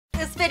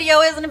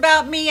video isn't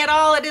about me at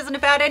all. It isn't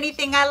about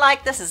anything I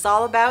like. This is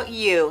all about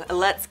you.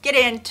 Let's get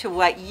into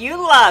what you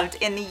loved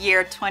in the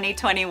year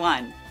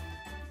 2021.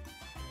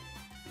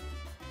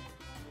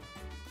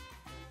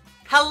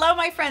 Hello,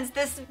 my friends.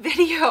 This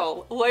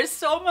video was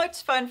so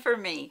much fun for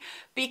me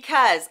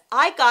because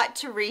I got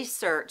to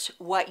research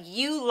what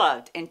you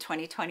loved in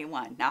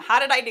 2021. Now, how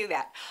did I do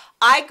that?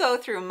 I go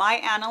through my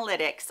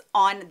analytics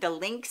on the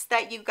links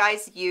that you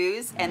guys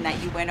use and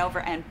that you went over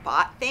and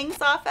bought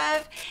things off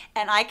of,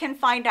 and I can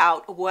find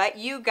out what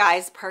you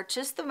guys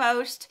purchased the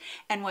most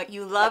and what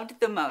you loved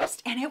the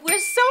most. And it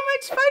was so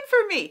much fun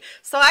for me.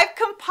 So I've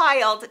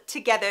compiled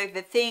together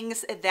the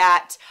things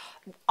that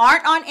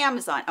aren't on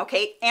Amazon.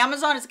 Okay,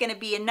 Amazon is going to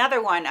be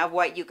another one of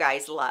what you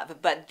guys love,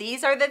 but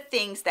these are the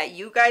things that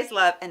you guys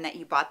love and that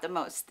you bought the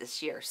most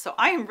this year. So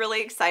I am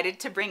really excited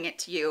to bring it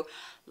to you.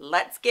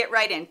 Let's get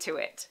right into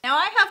it. Now,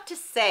 I have to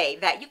say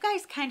that you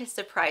guys kind of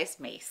surprised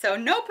me. So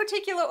no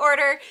particular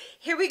order.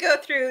 Here we go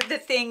through the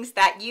things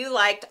that you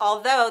liked,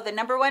 although the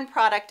number one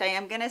product I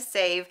am going to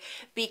save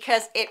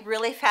because it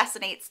really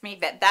fascinates me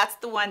that that's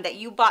the one that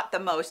you bought the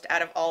most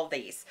out of all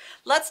these.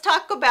 Let's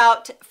talk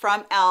about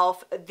from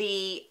e.l.f.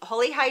 the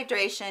Holy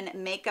Hydration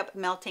Makeup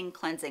Melting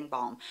Cleansing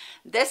Balm.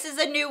 This is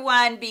a new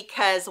one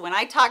because when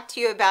I talked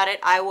to you about it,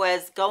 I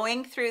was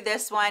going through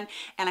this one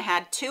and I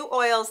had 2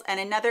 oils and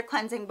another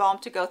cleansing balm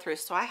to go through,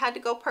 so I had to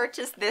go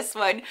purchase this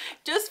one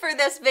just for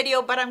this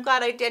video, but I'm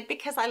glad I did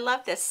because I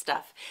love this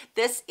stuff.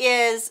 This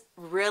is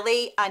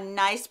really a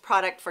nice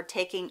product for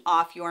taking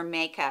off your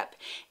makeup,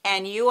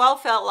 and you all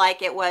felt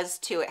like it was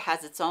too. It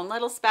has its own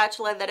little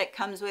spatula that it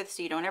comes with,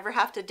 so you don't ever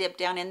have to dip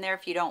down in there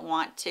if you don't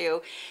want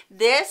to.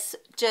 This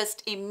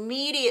just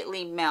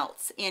immediately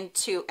melts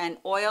into an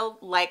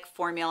oil-like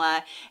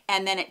formula,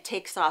 and then it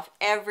takes off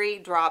every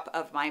drop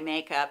of my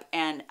makeup,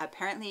 and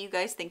apparently you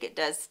guys think it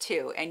does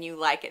too, and you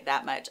like it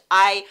that much.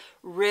 I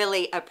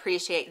really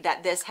appreciate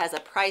that this has a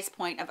price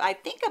point of, I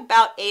think,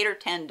 about $8 or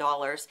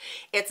 $10.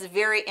 It's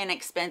very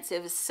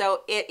inexpensive,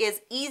 so it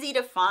is easy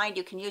to find.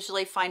 You can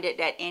usually find it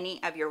at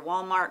any of your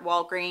Walmart,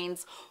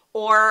 Walgreens,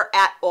 or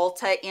at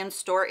Ulta in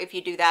store if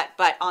you do that,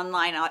 but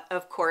online,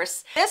 of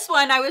course. This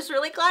one I was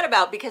really glad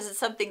about because it's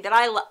something that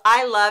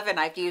I love, and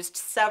I've used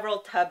several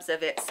tubs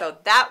of it, so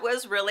that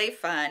was really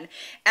fun.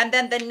 And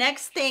then the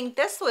next thing,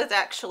 this was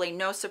actually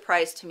no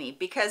surprise to me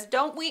because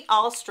don't we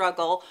all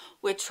struggle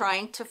with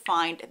trying to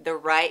find the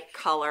right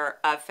color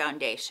of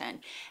foundation?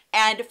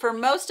 And for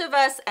most of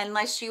us,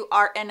 unless you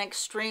are an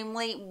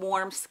extremely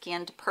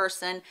warm-skinned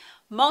person,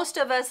 most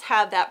of us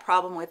have that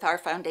problem with our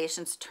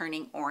foundations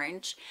turning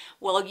orange.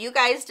 Well, you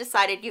guys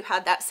decided you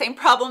had that same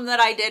problem that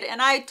I did,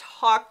 and I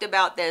talked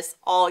about this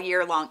all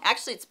year long.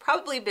 Actually, it's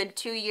probably been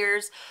 2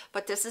 years,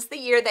 but this is the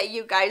year that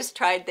you guys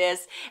tried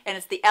this, and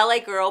it's the LA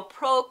Girl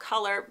Pro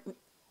Color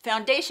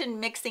Foundation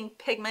Mixing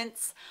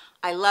Pigments.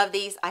 I love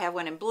these. I have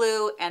one in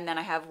blue, and then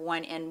I have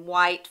one in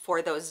white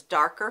for those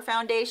darker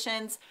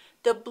foundations.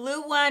 The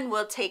blue one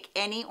will take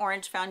any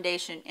orange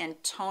foundation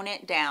and tone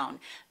it down,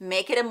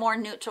 make it a more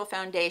neutral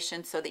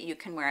foundation so that you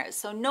can wear it.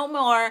 So no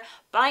more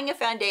buying a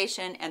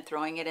foundation and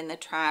throwing it in the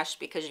trash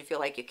because you feel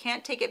like you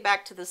can't take it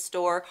back to the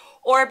store,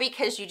 or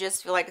because you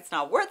just feel like it's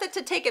not worth it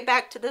to take it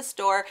back to the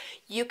store.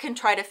 You can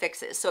try to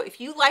fix it. So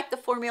if you like the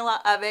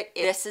formula of it,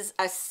 this is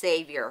a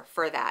savior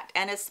for that.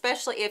 And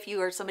especially if you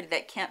are somebody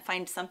that can't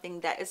find something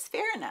that is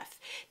fair enough,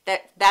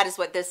 that is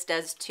what this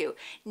does too.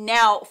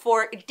 Now,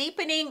 for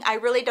deepening, I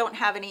really don't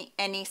have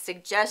any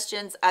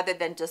suggestions other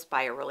than just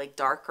buy a really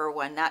darker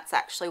one. That's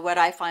actually what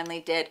I finally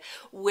did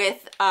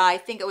with I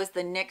think it was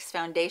the NYX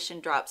foundation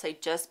drops. I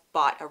just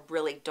bought a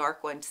really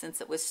dark one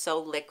since it was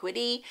so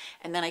liquidy,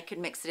 and then I could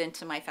mix it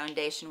into my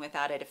foundation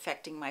without it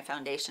affecting my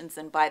foundations.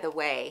 And by the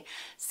way,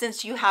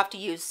 since you have to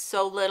use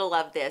so little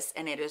of this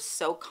and it is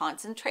so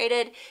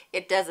concentrated,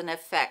 it doesn't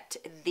affect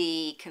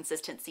the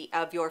consistency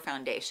of your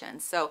foundation.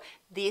 So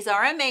these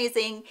are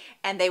amazing,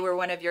 and they were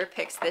one of your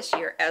picks this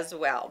year as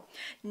well.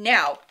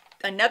 Now,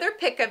 another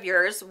pick of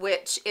yours,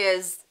 which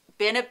is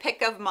been a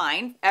pick of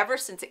mine ever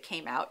since it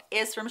came out,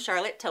 is from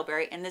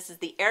Tilbury, and this is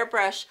the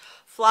Airbrush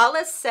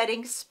Flawless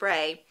Setting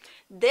Spray.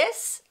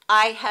 This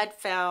I had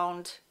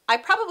found, I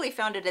probably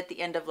found it at the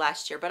end of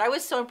last year, but I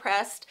was so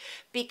impressed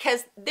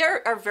because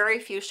there are very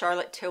few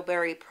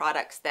Tilbury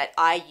products that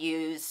I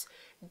use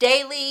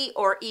daily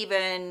or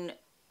even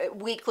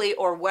weekly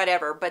or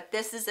whatever, but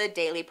this is a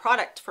daily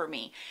product for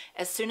me.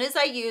 As soon as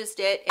I used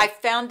it, I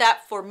found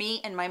that for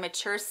me and my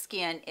mature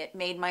skin, it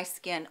made my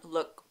skin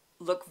look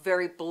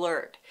very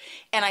blurred,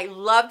 and I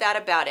love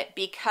that about it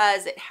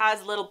because it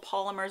has little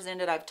polymers in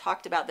it. I've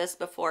talked about this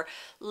before,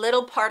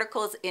 little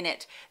particles in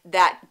it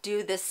that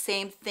do the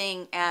same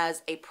thing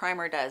as a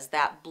primer does,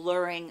 that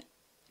blurring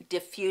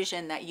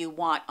diffusion that you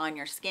want on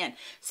your skin.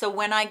 So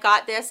when I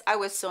got this, I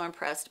was so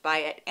impressed by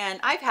it, and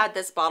I've had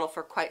this bottle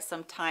for quite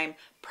some time,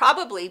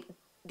 probably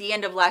the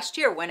end of last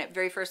year when it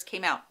very first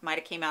came out. Might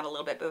have came out a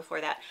little bit before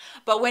that,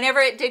 but whenever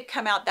it did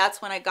come out,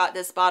 that's when I got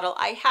this bottle.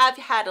 I have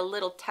had a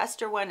little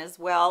tester one as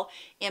well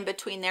in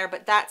between there,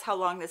 but that's how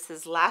long this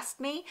has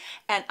lasted me,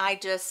 and I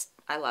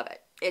love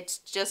it. it's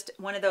just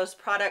one of those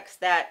products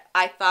that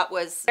I thought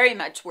was very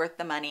much worth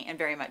the money and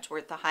very much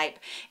worth the hype.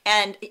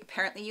 And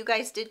apparently you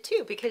guys did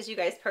too, because you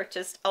guys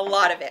purchased a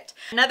lot of it.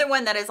 Another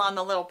one that is on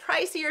the little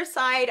pricier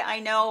side, I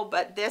know,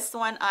 but this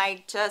one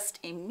I just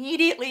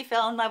immediately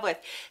fell in love with.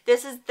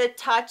 This is the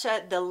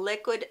Tatcha, the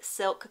Liquid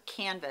Silk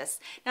Canvas.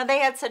 Now they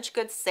had such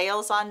good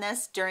sales on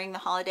this during the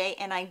holiday,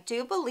 and I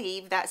do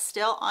believe that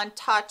still on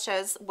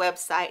Tatcha's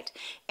website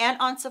and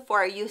on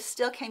Sephora, you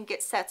still can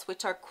get sets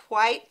which are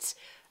quite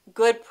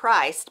good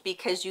priced,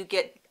 because you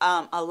get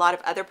a lot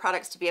of other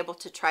products to be able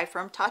to try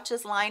from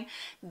Tatcha's line.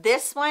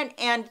 This one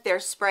and their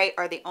spray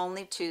are the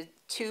only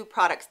two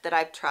products that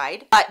I've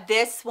tried, but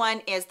this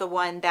one is the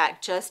one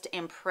that just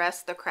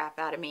impressed the crap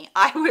out of me.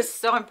 I was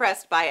so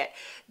impressed by it.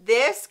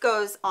 This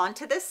goes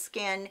onto the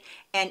skin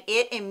and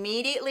it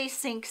immediately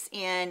sinks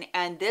in,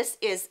 and this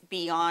is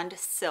beyond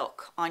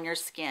silk on your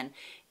skin.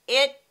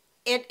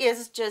 It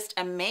is just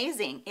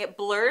amazing. It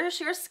blurs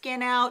your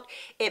skin out.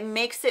 It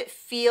makes it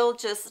feel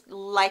just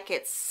like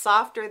it's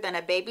softer than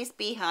a baby's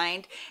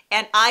behind,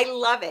 and I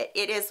love it.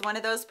 It is one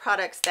of those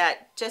products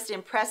that just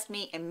impressed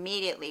me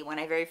immediately when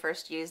I very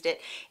first used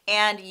it,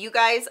 and you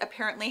guys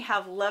apparently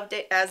have loved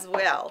it as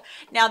well.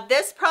 Now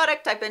this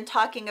product I've been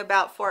talking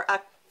about for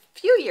a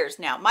few years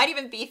now, might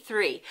even be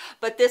 3,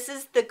 but this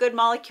is the Good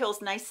Molecules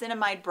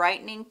Niacinamide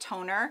Brightening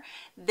Toner.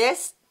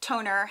 This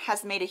toner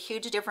has made a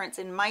huge difference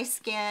in my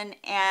skin,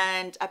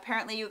 and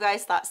apparently you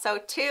guys thought so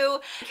too,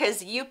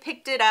 because you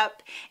picked it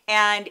up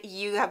and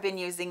you have been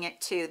using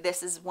it too.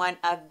 This is one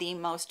of the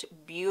most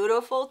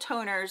beautiful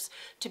toners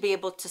to be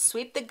able to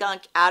sweep the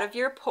gunk out of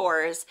your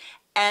pores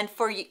and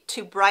for you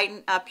to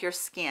brighten up your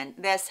skin.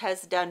 This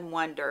has done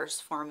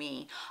wonders for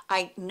me.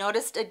 I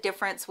noticed a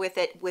difference with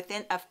it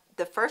within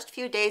the first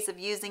few days of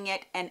using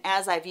it, and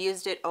as I've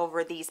used it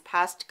over these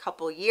past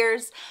couple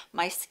years,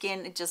 my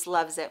skin just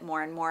loves it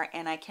more and more,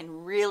 and I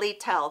can really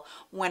tell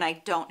when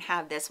I don't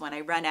have this, when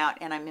I run out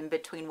and I'm in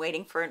between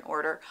waiting for an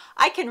order.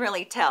 I can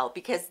really tell,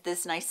 because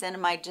this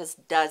niacinamide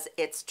just does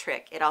its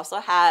trick. It also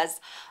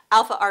has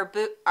alpha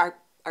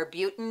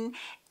arbutin,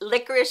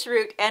 licorice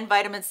root, and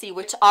vitamin C,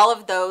 which all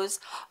of those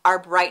are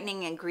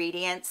brightening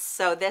ingredients.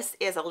 So this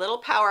is a little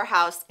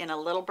powerhouse in a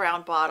little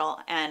brown bottle,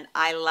 and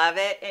I love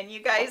it, and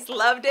you guys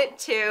loved it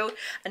too.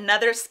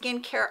 Another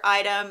skincare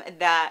item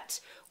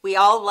that we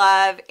all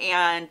love,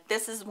 and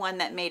this is one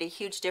that made a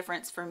huge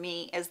difference for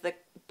me, is the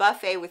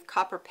buffet with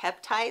copper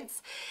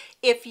peptides.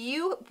 If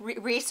you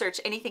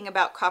research anything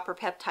about copper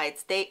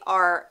peptides, they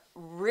are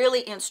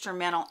really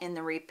instrumental in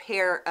the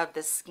repair of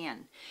the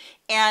skin,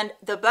 and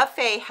the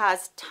buffet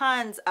has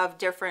tons of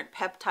different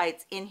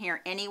peptides in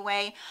here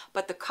anyway,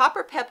 but the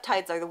copper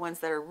peptides are the ones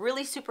that are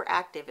really super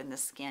active in the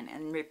skin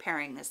and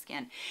repairing the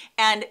skin,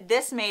 and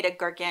this made a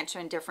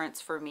gargantuan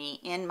difference for me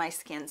in my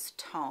skin's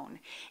tone,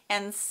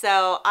 and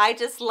so I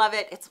just love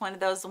it. It's one of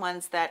those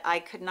ones that I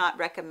could not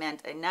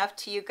recommend enough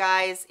to you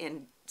guys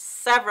in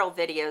several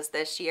videos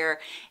this year,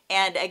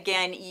 and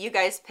again, you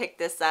guys picked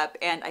this up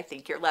and I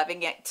think you're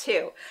loving it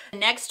too. The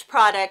next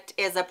product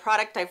is a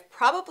product I've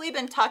probably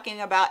been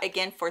talking about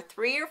again for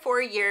 3 or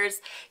 4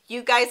 years.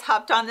 You guys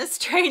hopped on this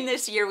train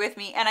this year with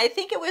me, and I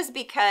think it was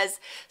because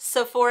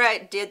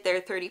Sephora did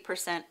their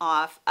 30%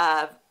 off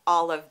of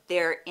all of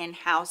their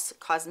in-house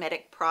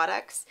cosmetic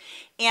products,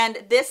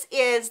 and this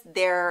is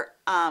their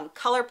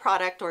color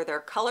product, or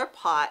their color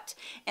pot,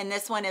 and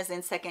this one is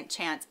in Second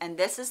Chance, and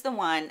this is the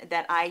one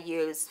that I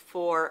use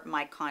for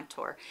my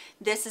contour.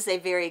 This is a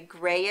very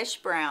grayish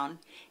brown,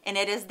 and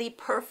it is the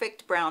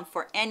perfect brown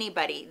for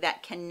anybody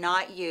that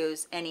cannot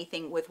use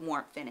anything with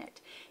warmth in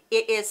it.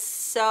 It is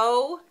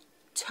so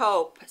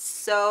taupe,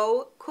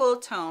 so cool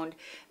toned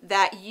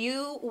that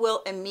you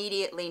will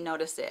immediately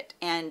notice it,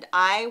 and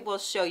I will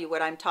show you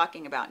what I'm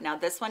talking about. Now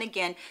this one,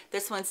 again,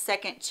 this one's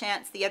Second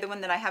Chance. The other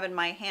one that I have in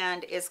my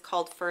hand is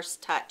called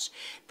First Touch.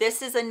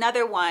 This is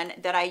another one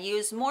that I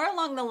use more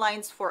along the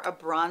lines for a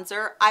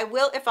bronzer. I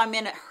will, if I'm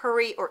in a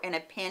hurry or in a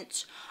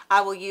pinch,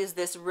 I will use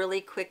this really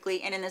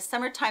quickly, and in the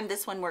summertime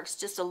this one works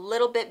just a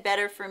little bit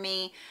better for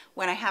me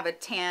when I have a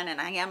tan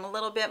and I am a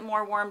little bit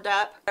more warmed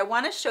up. I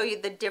want to show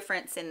you the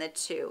difference in the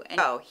two.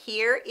 And so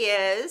here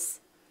is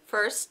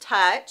First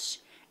Touch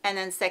and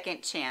then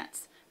Second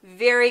Chance.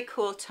 Very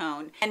cool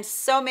tone, and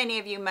so many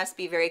of you must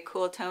be very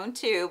cool tone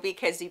too,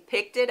 because you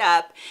picked it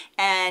up,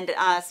 and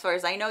as far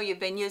as I know, you've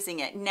been using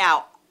it.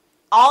 Now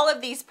all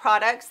of these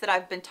products that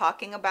I've been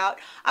talking about,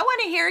 I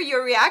want to hear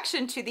your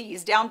reaction to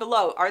these down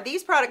below. Are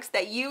these products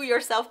that you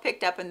yourself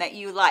picked up and that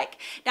you like?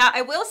 Now,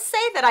 I will say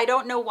that I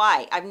don't know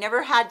why. I've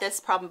never had this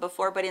problem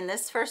before, but in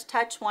this First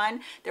Touch one,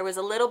 there was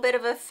a little bit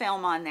of a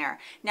film on there.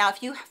 Now,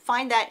 if you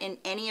find that in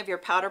any of your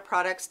powder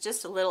products,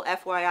 just a little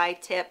FYI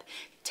tip,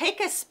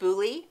 take a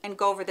spoolie and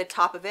go over the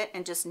top of it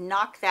and just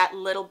knock that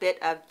little bit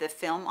of the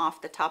film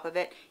off the top of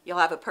it. You'll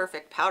have a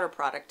perfect powder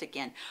product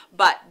again.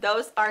 But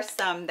those are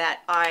some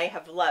that I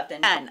have loved.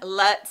 And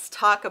let's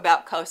talk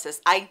about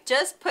Kosas. I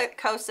just put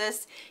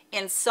Kosas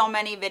in so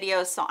many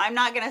videos, so I'm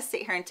not going to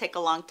sit here and take a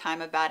long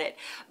time about it.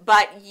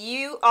 But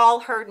you all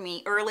heard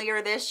me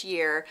earlier this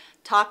year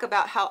talk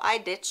about how I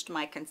ditched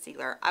my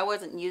concealer. I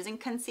wasn't using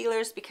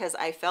concealers because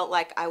I felt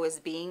like I was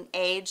being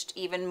aged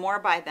even more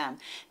by them.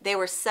 They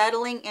were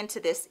settling into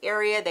this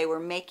area. They were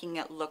making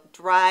it look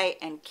dry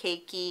and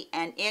cakey,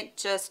 and it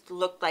just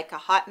looked like a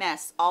hot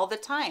mess all the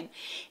time.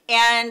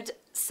 And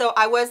so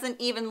I wasn't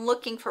even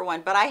looking for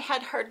one, but I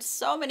had heard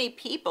so many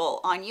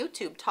people on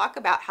YouTube talk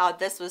about how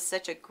this was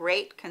such a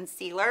great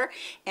concealer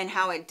and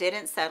how it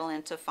didn't settle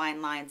into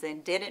fine lines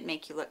and didn't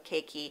make you look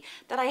cakey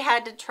that I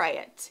had to try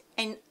it.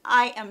 And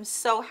I am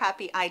so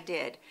happy I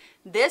did.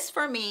 This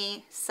for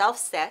me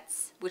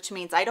self-sets, which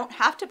means I don't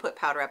have to put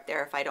powder up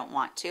there if I don't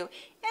want to. In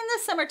the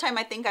summertime,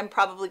 I think I'm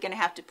probably going to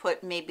have to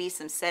put maybe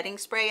some setting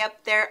spray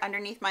up there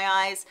underneath my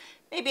eyes,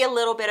 maybe a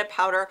little bit of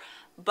powder,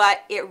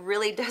 but it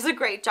really does a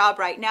great job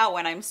right now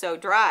when I'm so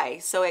dry.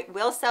 So it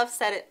will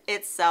self-set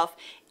itself,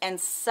 and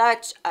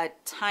such a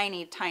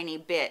tiny, tiny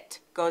bit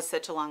goes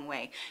such a long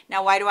way.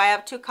 Now, why do I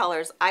have two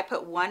colors? I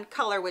put one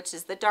color, which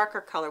is the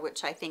darker color,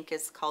 which I think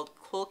is called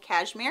Cool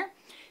Cashmere.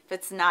 If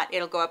it's not,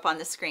 it'll go up on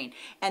the screen.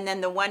 And then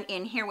the one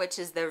in here, which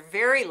is the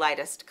very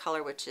lightest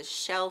color, which is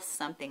Shell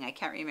something. I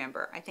can't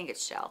remember. I think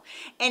it's Shell.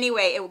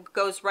 Anyway, it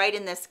goes right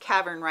in this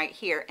cavern right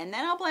here. And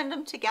then I'll blend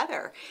them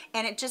together.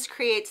 And it just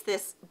creates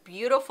this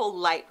beautiful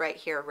light right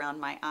here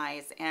around my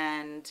eyes.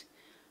 And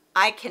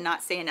I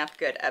cannot say enough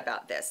good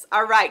about this.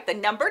 All right, the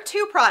number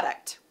 2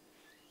 product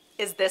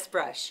is this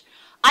brush.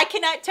 I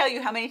cannot tell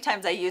you how many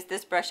times I used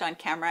this brush on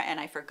camera and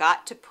I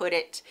forgot to put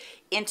it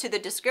into the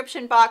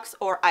description box,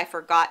 or I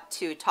forgot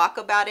to talk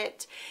about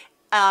it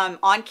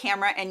on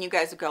camera, and you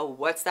guys would go,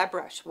 what's that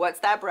brush? What's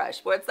that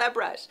brush? What's that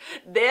brush?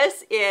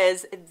 This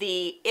is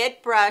the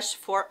It brush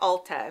for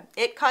Ulta.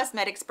 It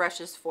Cosmetics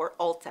brushes for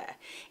Ulta.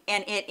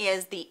 And it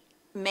is the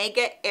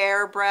Mega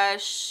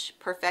Airbrush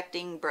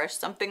Perfecting Brush,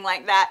 something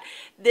like that.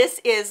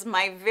 This is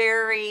my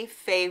very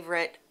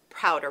favorite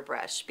powder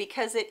brush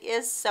because it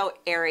is so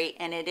airy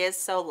and it is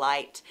so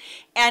light.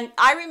 And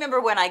I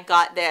remember when I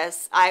got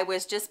this, I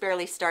was just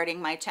barely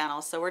starting my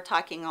channel, so we're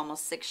talking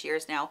almost 6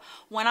 years now.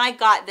 When I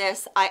got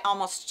this, I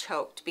almost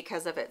choked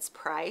because of its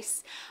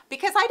price,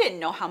 because I didn't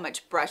know how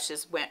much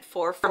brushes went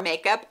for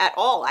makeup at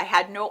all. I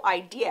had no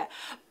idea.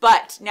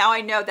 But now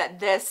I know that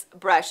this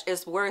brush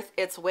is worth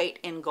its weight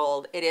in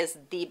gold. It is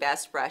the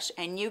best brush,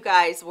 and you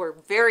guys were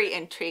very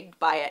intrigued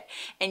by it,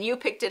 and you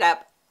picked it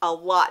up a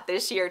lot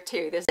this year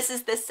too. This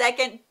is the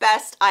second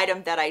best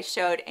item that I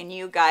showed, and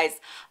you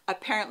guys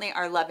apparently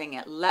are loving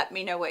it. Let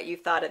me know what you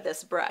thought of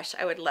this brush.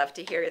 I would love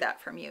to hear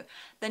that from you.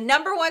 The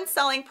number 1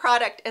 selling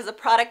product is a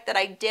product that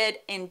I did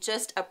in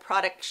just a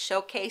product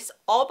showcase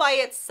all by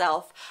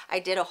itself. I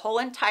did a whole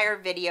entire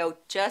video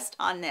just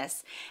on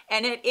this,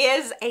 and it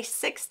is a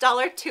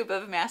 $6 tube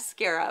of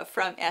mascara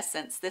from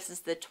Essence. This is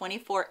the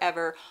 24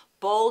 Ever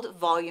Bold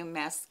Volume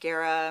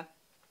Mascara.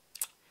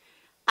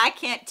 I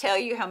can't tell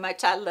you how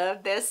much I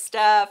love this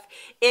stuff.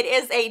 It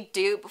is a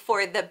dupe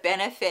for the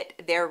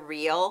Benefit They're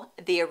Real,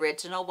 the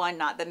original one,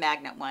 not the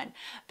magnet one,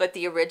 but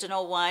the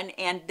original one.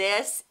 And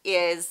this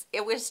is,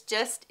 it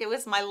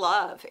was my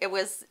love.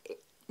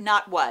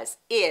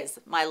 Is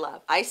my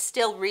love. I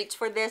still reach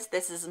for this.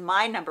 This is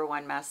my number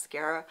 1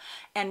 mascara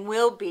and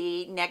will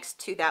be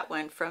next to that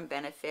one from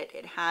Benefit.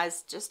 It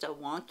has just a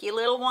wonky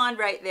little wand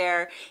right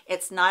there.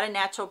 It's not a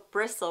natural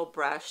bristle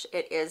brush.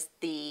 It is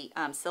the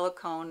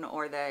silicone,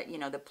 or the, you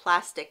know, the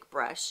plastic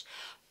brush.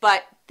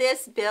 But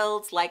this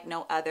builds like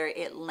no other.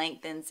 It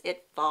lengthens,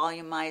 it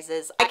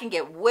volumizes. I can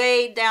get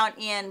way down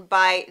in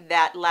by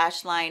that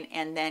lash line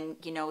and then,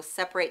 you know,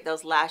 separate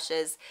those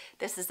lashes.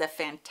 This is a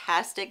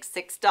fantastic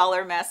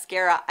 $6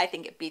 mascara. I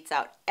think it beats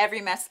out every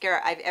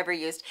mascara I've ever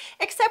used,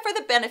 except for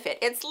the Benefit.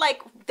 It's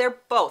like they're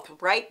both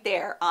right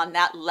there on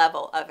that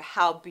level of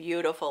how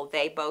beautiful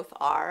they both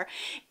are.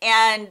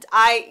 And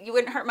you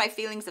wouldn't hurt my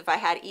feelings if I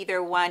had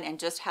either one and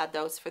just had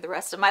those for the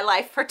rest of my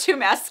life for 2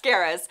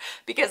 mascaras,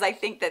 because I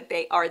think that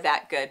they are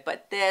that good.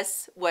 But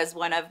this was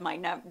one of my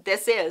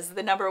this is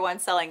the number 1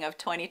 selling of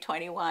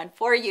 2021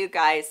 for you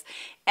guys,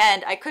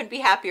 and I couldn't be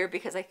happier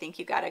because I think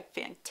you got a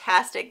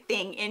fantastic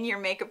thing in your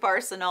makeup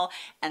arsenal,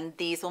 and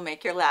these will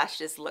make your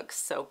lashes look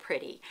so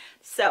pretty.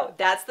 So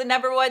that's the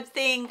number 1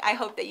 thing. I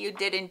hope that you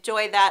did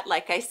enjoy that.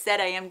 Like I said,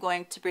 I am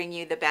going to bring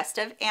you the best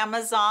of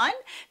Amazon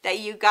that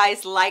you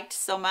guys liked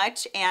so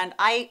much, and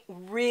I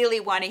really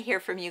want to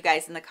hear from you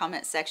guys in the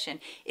comment section.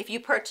 If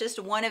you purchased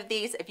one of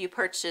these, if you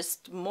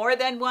purchased more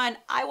than one,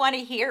 I want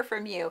to hear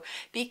from you,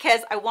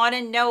 because I want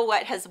to know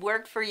what has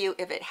worked for you.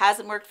 If it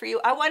hasn't worked for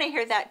you, I want to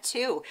hear that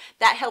too.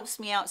 That helps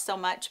me out so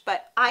much.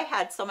 But I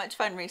had so much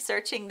fun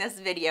researching this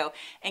video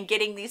and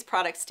getting these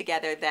products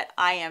together that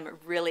I am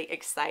really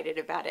excited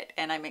about it.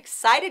 And I'm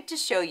excited to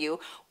show you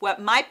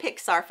what my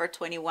picks are for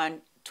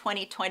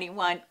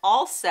 2021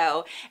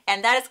 also,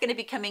 and that is going to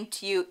be coming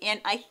to you in,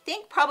 I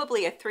think,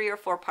 probably a 3 or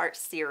 4 part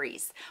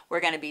series. We're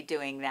going to be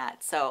doing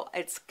that, so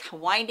it's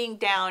winding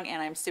down,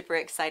 and I'm super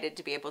excited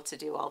to be able to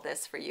do all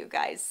this for you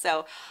guys.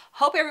 So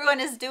hope everyone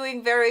is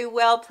doing very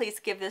well. Please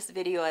give this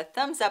video a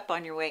thumbs up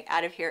on your way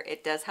out of here.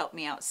 It does help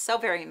me out so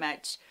very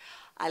much.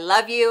 I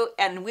love you,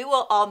 and we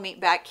will all meet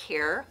back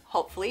here,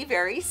 hopefully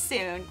very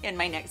soon, in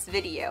my next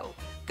video.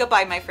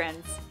 Goodbye, my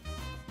friends.